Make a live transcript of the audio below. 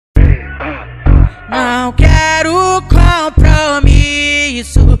Não quero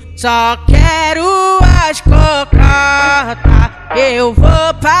compromisso, só quero as cocotas. Eu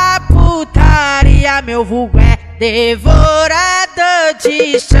vou pra putaria, meu vulgo é devorador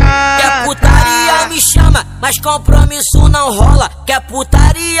de chata. Quer putaria me chama, mas compromisso não rola. Quer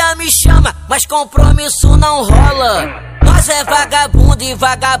putaria me chama, mas compromisso não rola. Nós é vagabundo e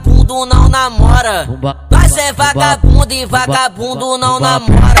vagabundo não namora. Nós é vagabundo e vagabundo não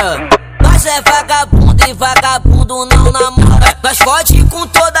namora. Nós é vagabundo e vagabundo não namora. Nós fode com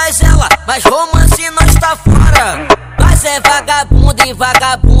todas elas, mas romance nós tá fora. Nós é vagabundo e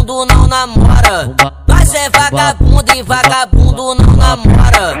vagabundo não namora. Nós é vagabundo e vagabundo não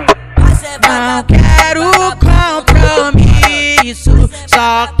namora. Não quero compromisso,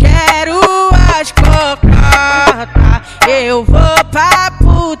 só quero as cocotas. Eu vou pra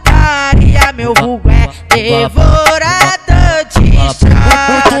putaria, meu vulgo é devorador de chata.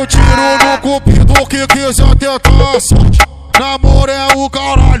 Muito tiro no cupido que quiser tentar a sorte. Namoro é o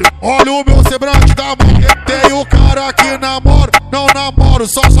caralho, olha o meu semblante da mão. Tem o cara que namoro, não namoro,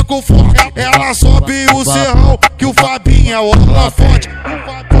 só com forte. Ela sobe o serrão, que o Fabinho é orla forte.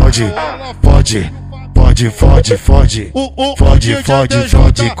 Fode,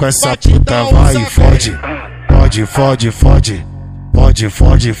 com essa puta vai e fode.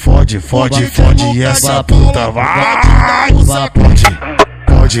 Fode, e essa puta vai. Fode,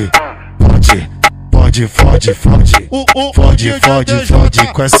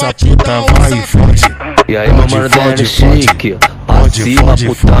 com essa puta vai e fode. E aí, meu mano, fode, chique, acima,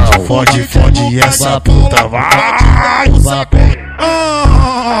 putão. Fode, e essa puta vai.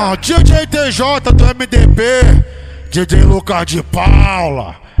 DJ TJ do MDP, DJ Lucas de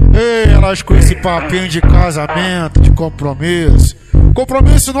Paula. Ei, elas com esse papinho de casamento, de compromisso.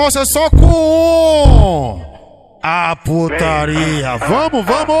 Compromisso nosso é só com a putaria. Vamos!